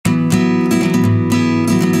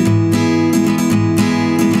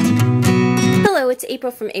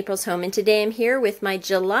April from April's Home, and today I'm here with my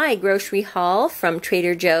July grocery haul from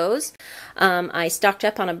Trader Joe's. I stocked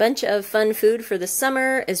up on a bunch of fun food for the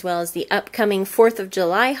summer, as well as the upcoming 4th of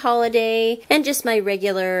July holiday, and just my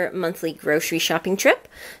regular monthly grocery shopping trip.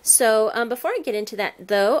 So before I get into that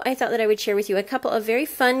though, I thought that I would share with you a couple of very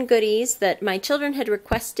fun goodies that my children had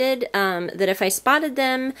requested, that if I spotted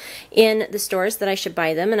them in the stores that I should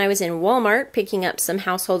buy them. And I was in Walmart picking up some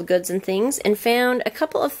household goods and things and found a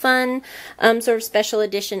couple of fun sort of special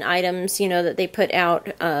edition items, you know, that they put out,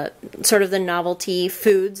 sort of the novelty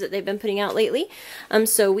foods that they've been putting out lately.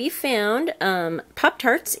 So we found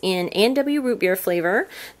Pop-Tarts in A&W root beer flavor.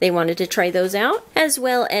 They wanted to try those out, as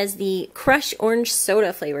well as the Crush orange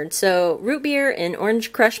soda flavored. So root beer and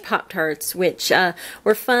orange Crush Pop-Tarts, which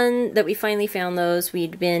were fun that we finally found those.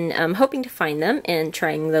 We'd been hoping to find them and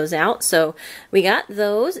trying those out. So we got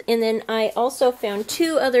those. And then I also found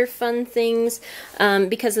two other fun things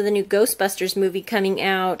because of the new Ghostbusters movie coming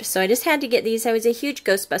out. So I just had to get these. I was a huge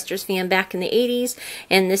Ghostbusters fan back in the 80s,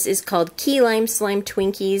 and this is called Key Lime Slime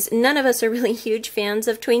Twinkies. None of us are really huge fans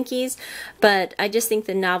of Twinkies, but I just think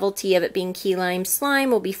the novelty of it being key lime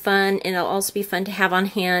slime will be fun, and it'll also be fun to have on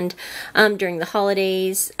hand during the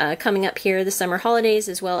holidays coming up here, the summer holidays,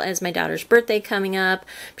 as well as my daughter's birthday coming up.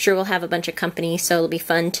 I'm sure we'll have a bunch of company, so it'll be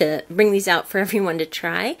fun to bring these out for everyone to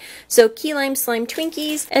try. So key lime slime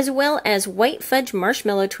Twinkies, as well as white fudge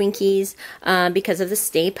marshmallow Twinkies, because of the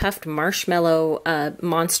Stay Puft Marshmallow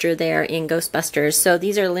monster there in Ghostbusters. So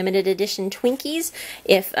these are limited edition Twinkies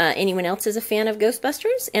if anyone else is a fan of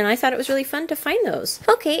Ghostbusters, and I thought it was really fun to find those.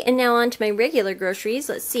 Okay, and now on to my regular groceries.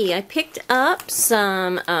 Let's see, I picked up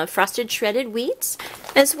some frosted shredded wheats,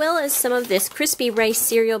 as well as some of this crispy rice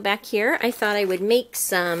cereal back here. I thought I would make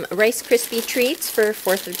some Rice Krispie treats for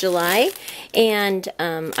 4th of July, and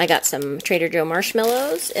I got some Trader Joe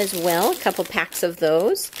marshmallows as well, a couple packs of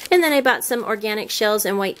those. And then I bought some organic shells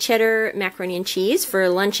and white cheddar macaroni and cheese for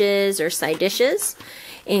lunches or side dishes.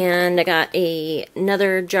 And I got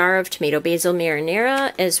another jar of tomato basil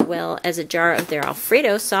marinara, as well as a jar of their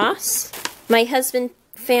Alfredo sauce. My husband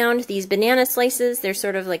found these banana slices. They're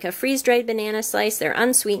sort of like a freeze-dried banana slice. They're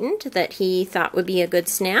unsweetened, that he thought would be a good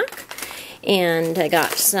snack. And I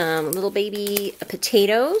got some little baby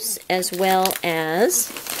potatoes, as well as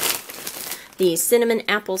these cinnamon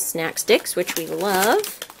apple snack sticks, which we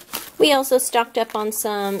love. We also stocked up on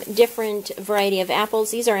some different variety of apples.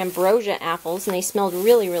 These are ambrosia apples, and they smelled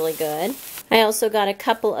really, really good. I also got a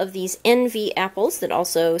couple of these Envy apples that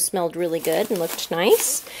also smelled really good and looked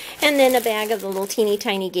nice. And then a bag of the little teeny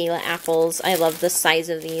tiny Gala apples. I love the size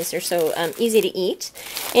of these. They're so easy to eat.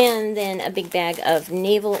 And then a big bag of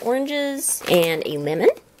navel oranges and a lemon.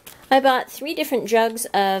 I bought 3 different jugs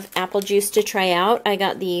of apple juice to try out. I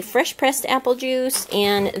got the fresh pressed apple juice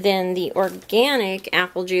and then the organic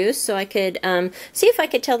apple juice, so I could see if I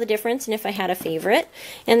could tell the difference and if I had a favorite.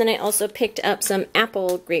 And then I also picked up some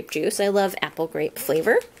apple grape juice. I love apple grape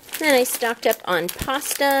flavor. Then I stocked up on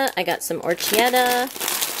pasta. I got some orchetta,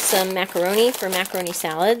 some macaroni for macaroni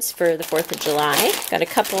salads for the 4th of July. Got a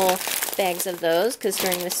couple bags of those because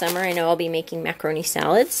during the summer I know I'll be making macaroni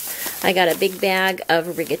salads. I got a big bag of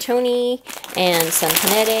rigatoni and some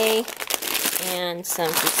panette and some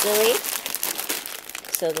fusilli.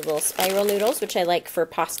 So the little spiral noodles, which I like for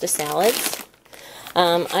pasta salads.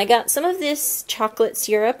 I got some of this chocolate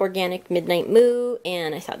syrup, organic Midnight Moo,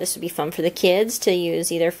 and I thought this would be fun for the kids to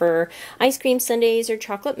use either for ice cream sundaes or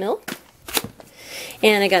chocolate milk.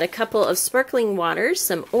 And I got a couple of sparkling waters,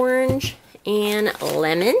 some orange and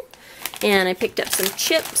lemon. And I picked up some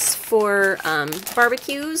chips for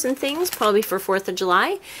barbecues and things, probably for 4th of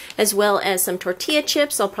July, as well as some tortilla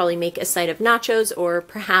chips. I'll probably make a side of nachos or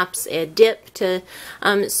perhaps a dip to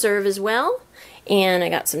serve as well. And I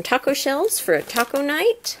got some taco shells for a taco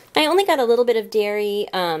night. I only got a little bit of dairy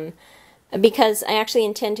because I actually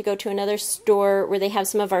intend to go to another store where they have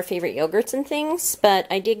some of our favorite yogurts and things, but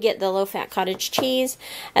I did get the low-fat cottage cheese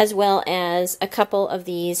as well as a couple of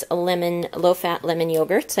these low-fat lemon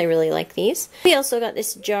yogurts. I really like these. We also got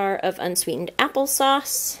this jar of unsweetened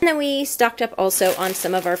applesauce, and then we stocked up also on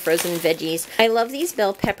some of our frozen veggies. I love these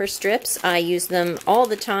bell pepper strips. I use them all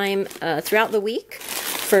the time throughout the week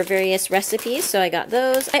for various recipes, so I got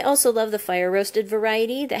those. I also love the fire roasted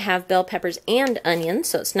variety that have bell peppers and onions,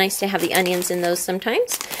 so it's nice to have the onions in those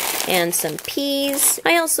sometimes. And some peas.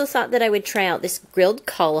 I also thought that I would try out this grilled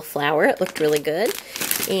cauliflower. It looked really good.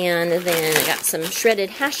 And then I got some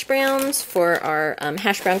shredded hash browns for our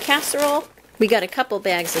hash brown casserole. We got a couple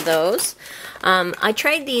bags of those. I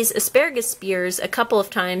tried these asparagus spears a couple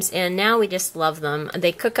of times, and now we just love them.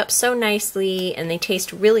 They cook up so nicely, and they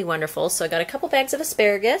taste really wonderful. So I got a couple bags of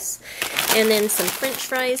asparagus, and then some French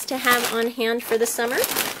fries to have on hand for the summer.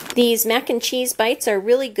 These mac and cheese bites are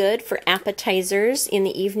really good for appetizers in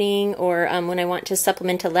the evening, or when I want to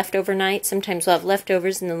supplement a leftover night. Sometimes we'll have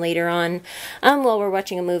leftovers, and then later on, while we're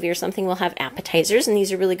watching a movie or something, we'll have appetizers, and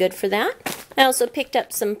these are really good for that. I also picked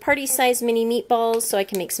up some party-sized mini meatballs so I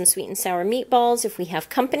can make some sweet and sour meatballs if we have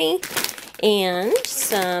company, and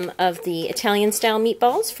some of the Italian-style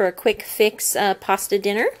meatballs for a quick fix pasta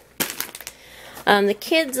dinner. The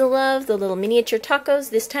kids love the little miniature tacos.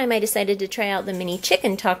 This time I decided to try out the mini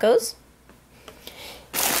chicken tacos.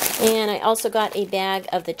 And I also got a bag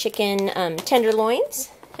of the chicken tenderloins.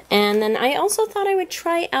 And then I also thought I would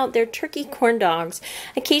try out their turkey corn dogs.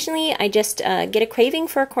 Occasionally I just get a craving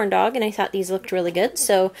for a corn dog, and I thought these looked really good.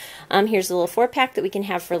 So here's a little 4-pack that we can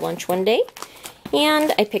have for lunch one day.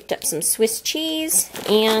 And I picked up some Swiss cheese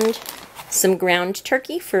and some ground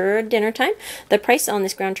turkey for dinner time. The price on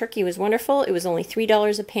this ground turkey was wonderful. It was only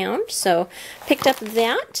 $3 a pound, so picked up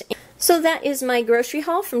that. So that is my grocery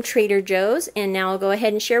haul from Trader Joe's, and now I'll go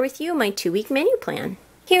ahead and share with you my 2-week menu plan.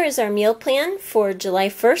 Here is our meal plan for July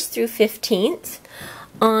 1st through 15th.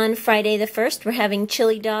 On Friday the 1st, we're having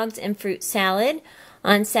chili dogs and fruit salad.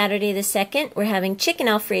 On Saturday the 2nd, we're having chicken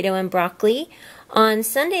Alfredo and broccoli. On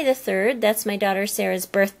Sunday the 3rd, that's my daughter Sarah's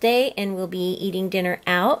birthday, and we'll be eating dinner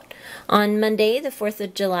out. On Monday the 4th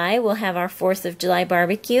of July, we'll have our 4th of July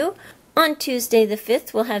barbecue. On Tuesday the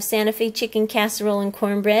 5th, we'll have Santa Fe chicken casserole and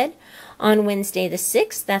cornbread. On Wednesday the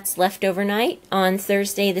 6th, that's leftover night. On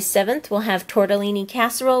Thursday the 7th, we'll have tortellini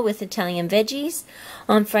casserole with Italian veggies.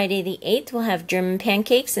 On Friday the 8th, we'll have German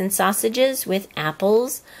pancakes and sausages with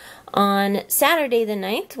apples. On Saturday the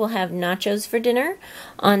 9th, we'll have nachos for dinner.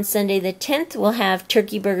 On Sunday the 10th, we'll have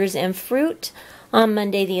turkey burgers and fruit. On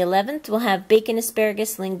Monday the 11th, we'll have bacon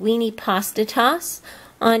asparagus linguine pasta toss.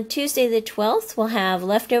 On Tuesday the 12th, we'll have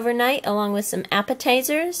leftover night along with some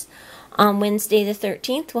appetizers. On Wednesday the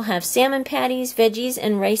 13th, we'll have salmon patties, veggies,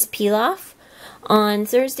 and rice pilaf. On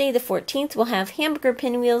Thursday the 14th, we'll have hamburger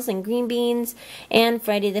pinwheels and green beans. And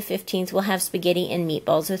Friday the 15th, we'll have spaghetti and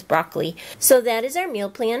meatballs with broccoli. So that is our meal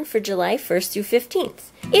plan for July 1st through 15th.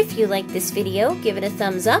 If you like this video, give it a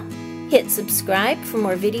thumbs up. Hit subscribe for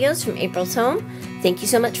more videos from April's Home. Thank you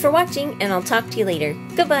so much for watching, and I'll talk to you later.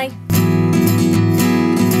 Goodbye.